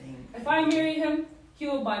money. If I marry him, he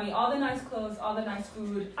will buy me all the nice clothes, all the nice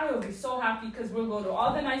food. I will be so happy because we'll go to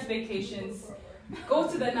all the nice vacations, go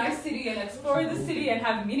to the nice city and explore the city and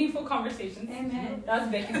have meaningful conversations. Amen. That's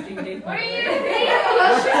Becky's dream date. What are you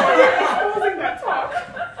Exposing that talk.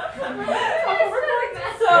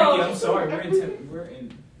 Becky, So, I'm sorry. We're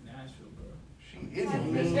in Nashville, bro. She is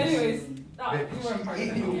in business. anyways, you weren't part of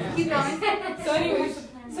it. Yeah. Keep going. So anyways,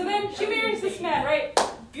 so then she marries this man, right?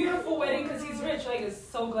 Beautiful wedding because he's rich, like it's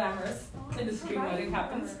so glamorous. And this dream wedding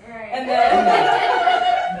happens. And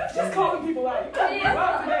then just calling people out.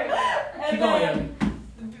 And then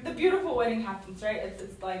the beautiful wedding happens, right?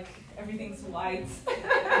 It's like everything's white.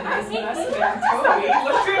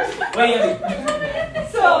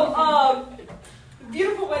 So the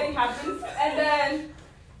beautiful wedding happens, and then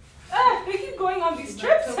they keep going on these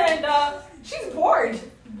trips, and she's bored.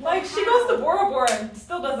 Like she goes to Bora Bora and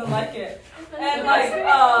still doesn't like it. And like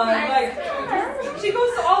she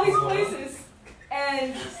goes to all these places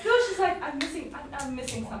and still she's like, I'm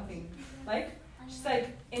missing something. Like she's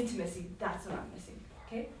like, intimacy, that's what I'm missing.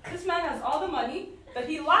 Okay? This man has all the money, but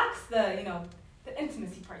he lacks the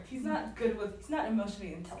intimacy part. He's not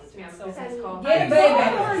emotionally intelligent. So Get baby.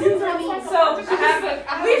 so she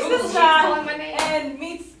leaves this man and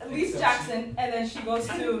leaves Jackson, and then she goes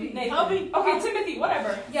to Nathan. Okay, Timothy,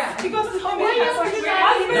 whatever. Yeah. She goes to Timothy.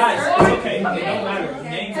 Guys, it's okay. It don't matter.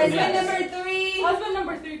 Names are Husband names. number 3. Husband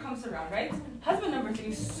number 3 comes around, right? Husband number 3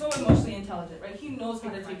 is so emotionally intelligent, right? He knows how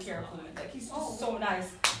to take care of women. Like he's just so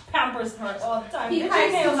nice, pampers her all the time. He Gets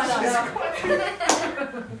hides her so nails much done.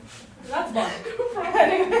 though. That's fun.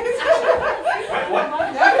 Anyways.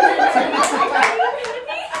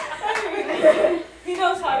 He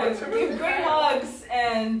knows how to give great hugs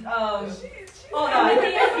and all that.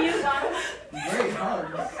 Great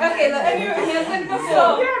hugs. Okay, look. Anyway, Husband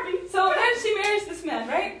before. so then she marries this man,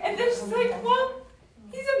 right? And then she's like, well,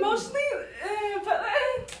 he's emotionally, but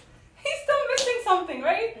he's still missing something,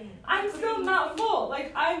 right? I'm still not full.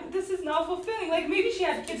 Like this is not fulfilling. Like maybe she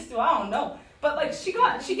had kids too. I don't know. But like she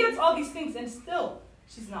gets all these things and still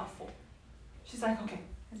she's not full. She's like, okay.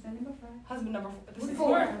 Husband number 4. This is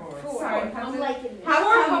 4. Sorry. I'm liking this.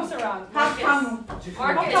 How comes around? How come? Marcus.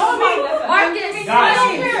 Marcus. Marcus. Guys, I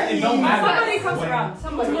don't care. it don't matter. Somebody comes around.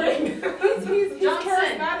 Somebody. He's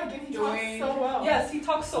charismatic and he talks so well. Yes, he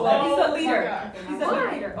talks so well. He's a leader. Okay. He's a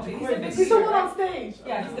big leader. Okay, he's a big He's the leader. one on stage.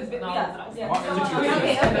 Yeah, he's the big. No. Yeah.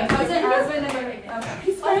 Okay. Husband number 3. Okay.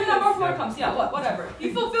 Husband number 4 comes. Yeah, whatever.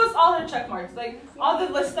 He fulfills all her check marks. Like all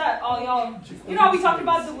the list that all y'all. You know how we talked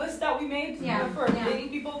about the list that we made for dating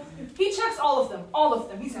people. He checks all of them. All of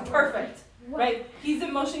them. He's perfect. Right? He's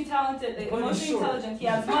emotionally talented, emotionally intelligent. He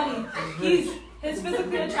has money. He's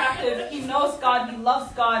physically attractive. He knows God. He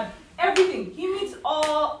loves God. Everything. He meets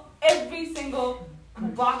every single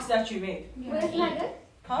box that you made. Isn't that good?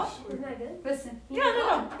 Huh? Isn't that good? Listen.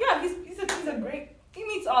 No. Yeah, he's a great. He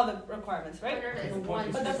meets all the requirements, right?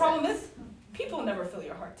 But the problem is, people never fill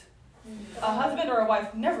your heart. A husband or a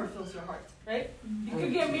wife never fills your heart, right? You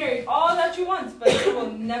could get married all that you want, but it will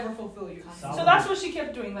never fulfill you. So that's what she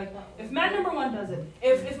kept doing. Like, if man number 1 does it,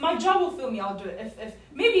 if my job will fill me, I'll do it. If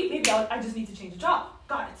maybe I just need to change a job.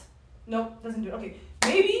 Got it. Nope, doesn't do it. Okay,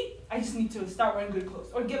 maybe I just need to start wearing good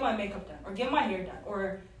clothes, or get my makeup done, or get my hair done,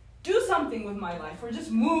 or do something with my life, or just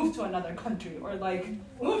move to another country, or like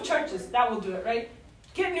move churches. That will do it, right?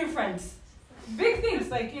 Get new friends. Big things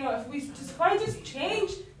like if I just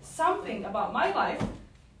change something about my life,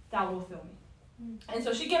 that will fill me. And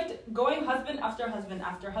so she kept going husband after husband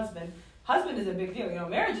after husband. Husband is a big deal.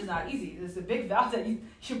 Marriage is not easy. It's a big vow that you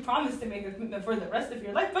promise to make a commitment for the rest of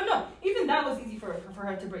your life. But no, even that was easy for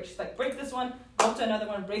her to break. She's like, break this one, go to another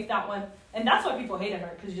one, break that one. And that's why people hated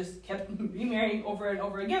her, because she just kept remarrying over and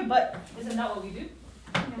over again. But isn't that what we do?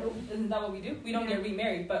 No. Isn't that what we do? We don't get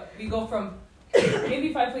remarried, but we go from, maybe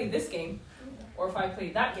if I play this game, or if I play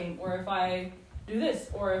that game, or if I do this,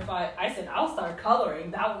 or if I said I'll start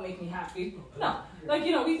coloring, that will make me happy. No, like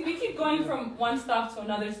we keep going from one stop to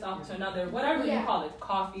another, whatever you call it,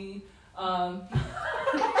 coffee.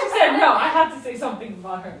 She said no. I have to say something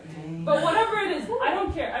about her, but whatever it is, I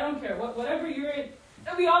don't care. Whatever you're in,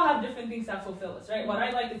 we all have different things that fulfill us, right? What I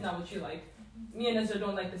like is not what you like. me and Ezra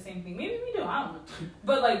don't like the same thing. Maybe we do, I don't know.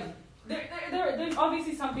 But like, there's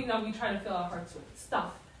obviously something that we try to fill our hearts with.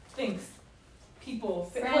 Stuff, things,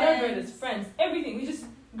 people, whatever it is, friends, everything. We just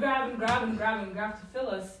grab to fill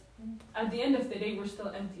us. At the end of the day, we're still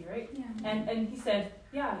empty, right? Yeah. And he said,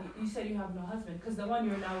 yeah, you said you have no husband, because the one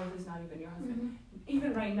you're now with is not even your husband.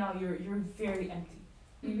 Even right now, you're very empty.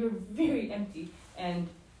 You're very empty, and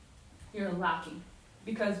you're lacking.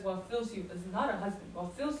 Because what fills you is not a husband.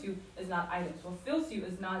 What fills you is not items. What fills you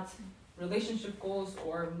is not relationship goals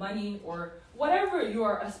or money or whatever you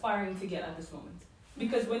are aspiring to get at this moment.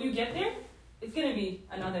 Because when you get there, it's going to be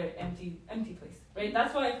another empty place, right?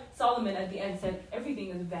 That's why Solomon at the end said everything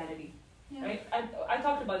is vanity, right? I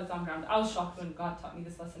talked about this on ground. I was shocked when God taught me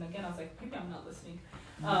this lesson again. I was like, maybe I'm not listening.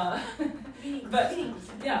 But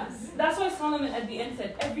yeah, that's why Solomon at the end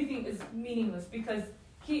said everything is meaningless, because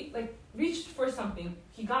he reached for something,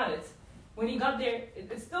 he got it. When he got there,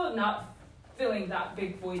 it's still not filling that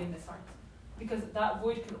big void in his heart, because that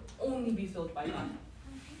void can only be filled by God,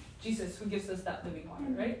 Jesus, who gives us that living water,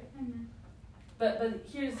 right? But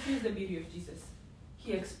here's the beauty of Jesus.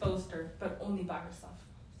 He exposed her, but only by herself,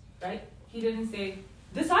 right? He didn't say,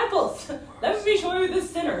 disciples, let me show you this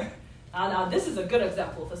sinner. Now this is a good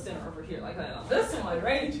example of a sinner over here, like this one,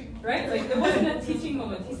 right? Right? Like it wasn't a teaching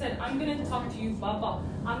moment. He said, I'm gonna talk to you, Baba.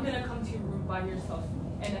 I'm gonna come to your room by yourself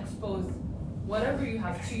and expose whatever you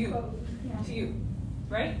have to you,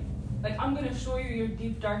 right? Like I'm gonna show you your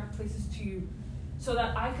deep, dark places to you, so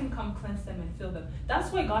that I can come cleanse them and fill them.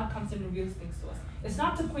 That's why God comes and reveals things to us. It's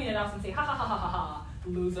not to point it out and say, ha ha ha ha ha ha,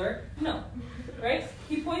 loser. No, right?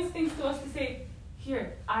 He points things to us to say,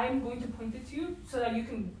 here, I'm going to point it to you so that you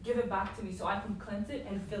can give it back to me, so I can cleanse it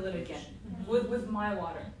and fill it again with my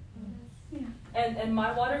water. Yeah. And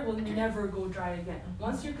my water will never go dry again.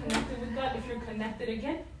 Once you're connected with God, if you're connected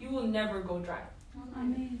again, you will never go dry.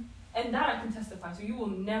 Amen. And that I can testify to. You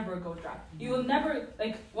will never go dry. You will never,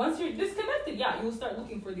 once you're disconnected, you will start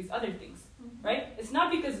looking for these other things, right? It's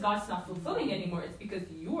not because God's not fulfilling anymore. It's because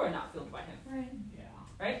you are not filled by Him. Right. Yeah.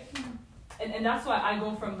 Right? Yeah. And that's why I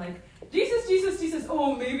go from Jesus, Jesus, Jesus,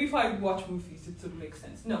 oh, maybe if I watch movies, it would make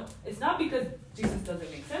sense. No, it's not because Jesus doesn't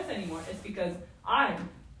make sense anymore. It's because I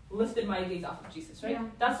lifted my gaze off of Jesus, right? Yeah.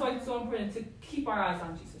 That's why it's so important to keep our eyes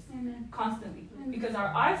on Jesus. Amen. Constantly. Amen. Because if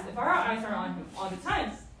our eyes are on Him all the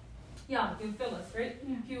time, yeah, He will fill us, right?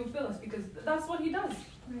 Yeah. He will fill us because that's what He does.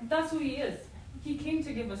 Right. That's who He is. He came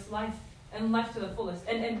to give us life and life to the fullest.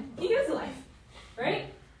 And He is life, right?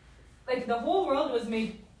 The whole world was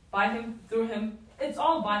made by Him, through Him. It's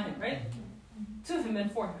all by Him, right? To Him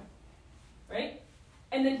and for Him, right?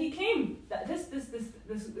 And then He came.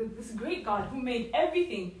 This great God who made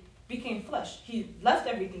everything became flesh. He left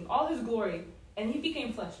everything, all His glory, and He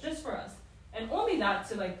became flesh just for us. And only that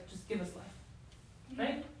to just give us life,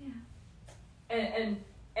 right? Yeah.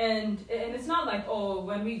 And it's not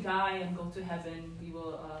when we die and go to heaven, we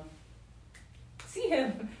will see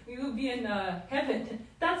Him. We will be in heaven.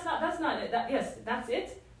 That's not it. Yes, that's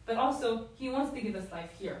it. But also, He wants to give us life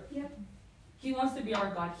here. Yep. He wants to be our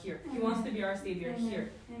God here. Amen. He wants to be our Savior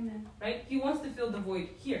here. Amen. Right? He wants to fill the void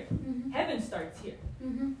here. Mm-hmm. Heaven starts here.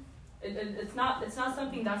 Mm-hmm. It's not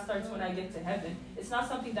something that starts when I get to heaven. It's not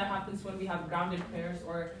something that happens when we have grounded prayers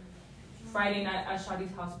or Friday night at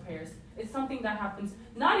Shadi's house prayers. It's something that happens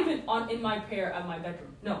not even in my prayer at my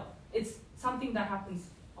bedroom. No, it's something that happens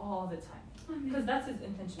all the time. Because that's His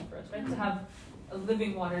intention for us, right? To have a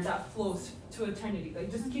living water that flows to eternity,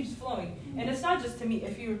 just keeps flowing. And it's not just to me.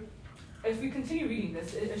 If we continue reading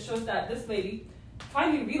this, it shows that this lady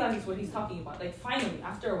finally realizes what He's talking about. Finally,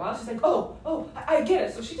 after a while, she's like, oh, I get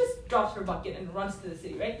it. So she just drops her bucket and runs to the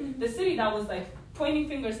city, right? Mm-hmm. The city that was pointing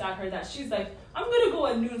fingers at her, that she's like, I'm gonna go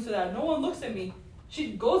at noon so that no one looks at me.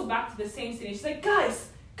 She goes back to the same city. She's like, guys,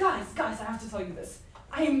 I have to tell you this.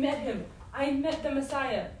 I met Him. I met the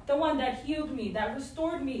Messiah, the one that healed me, that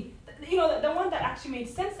restored me, the one that actually made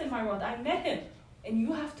sense in my world. I met Him, and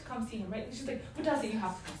you have to come see Him, right? She's like, but does it? You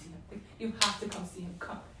have to come see Him. You have to come see Him.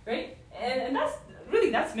 Come, right? And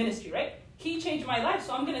that's ministry, right? He changed my life,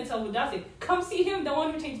 so I'm gonna tell Udase, come see Him, the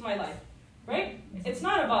one who changed my life, right? It's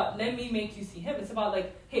not about let me make you see Him. It's about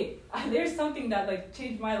hey, there's something that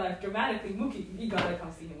changed my life dramatically. Muki, you gotta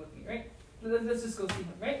come see Him with me, right? Let's just go see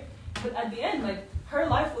Him, right? But at the end, her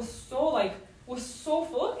life was so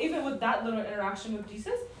full, even with that little interaction with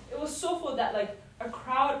Jesus, it was so full that a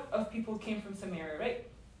crowd of people came from Samaria, right?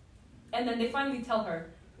 And then they finally tell her,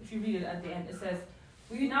 if you read it at the end, it says,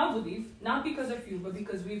 we now believe, not because of you, but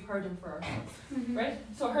because we've heard Him for ourselves, right?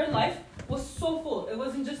 So her life was so full. It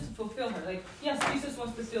wasn't just to fulfill her. Yes, Jesus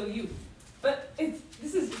wants to fill you. But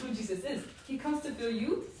this is who Jesus is. He comes to fill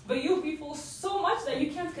you, but you'll be full so much that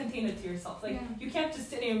you can't contain it to yourself. Like, you can't just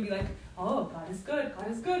sit there and be like, oh, God is good,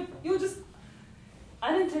 God is good. You'll just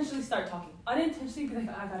unintentionally start talking. Unintentionally be like,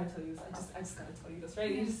 I gotta tell you this. I just gotta tell you this,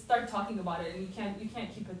 right? You just start talking about it, and you can't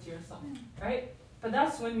keep it to yourself, right? But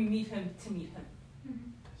that's when we meet him to meet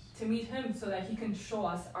him. To meet him so that he can show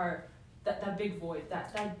us that big void,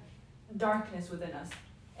 that darkness within us,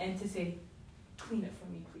 and to say, clean it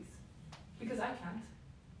for me, please. Because I can't,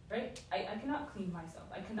 right? I cannot clean myself.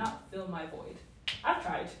 I cannot fill my void. I've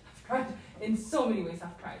tried in so many ways.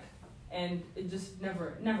 I've tried, and it just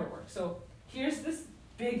never works. So here's this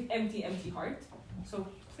big empty heart. So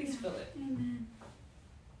please fill it. Amen.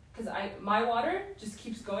 Because my water just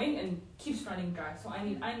keeps going and keeps running dry. So I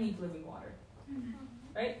need living water,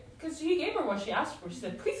 right? Because he gave her what she asked for. She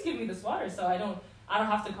said, please give me this water, so I don't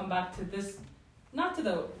have to come back to this, not to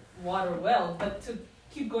the water well, but to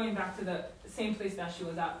keep going back to the same place that she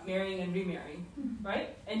was at, marrying and remarrying, right?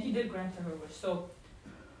 And he did grant her wish. So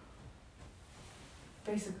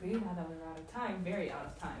basically, now that we're out of time, very out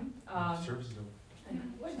of time. Service is over.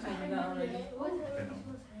 What I time covered that already. What time are I we know.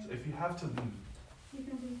 supposed to So end? if you have to leave, You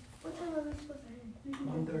can leave. What time are we supposed to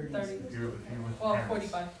end? 1:30. 30. if you're with Well,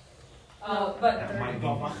 parents, 45. No, But that might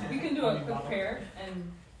be. we can do a quick prayer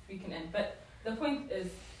and we can end. But the point is,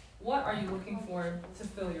 what are you looking for to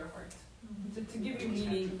fill your heart? To give you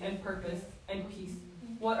meaning and purpose and peace.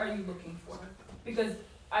 What are you looking for? Because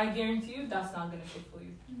I guarantee you that's not going to fulfill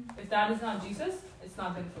you. If that is not Jesus, it's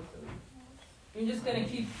not going to fulfill you. You're just going to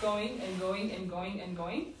keep going and going and going and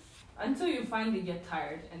going until you finally get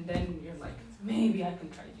tired, and then you're like, maybe I can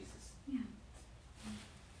try Jesus.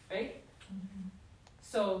 Right?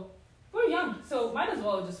 So we're young, so might as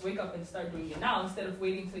well just wake up and start doing it now instead of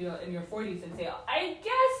waiting till you're in your 40s and say, I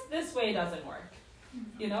guess this way doesn't work.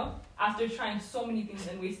 You know, after trying so many things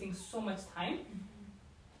and wasting so much time,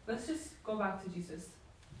 let's just go back to Jesus.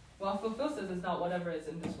 Well, fulfills us is not whatever is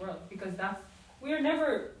in this world, because we are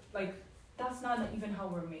never, like, that's not even how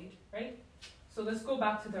we're made, right? So let's go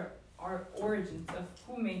back to our origins of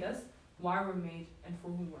who made us, why we're made, and for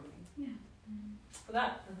whom we're made. Yeah. For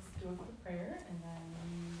that, let's do a quick prayer, and then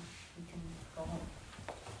we can go home.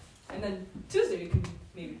 And then Tuesday we can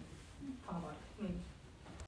maybe talk about it. Maybe.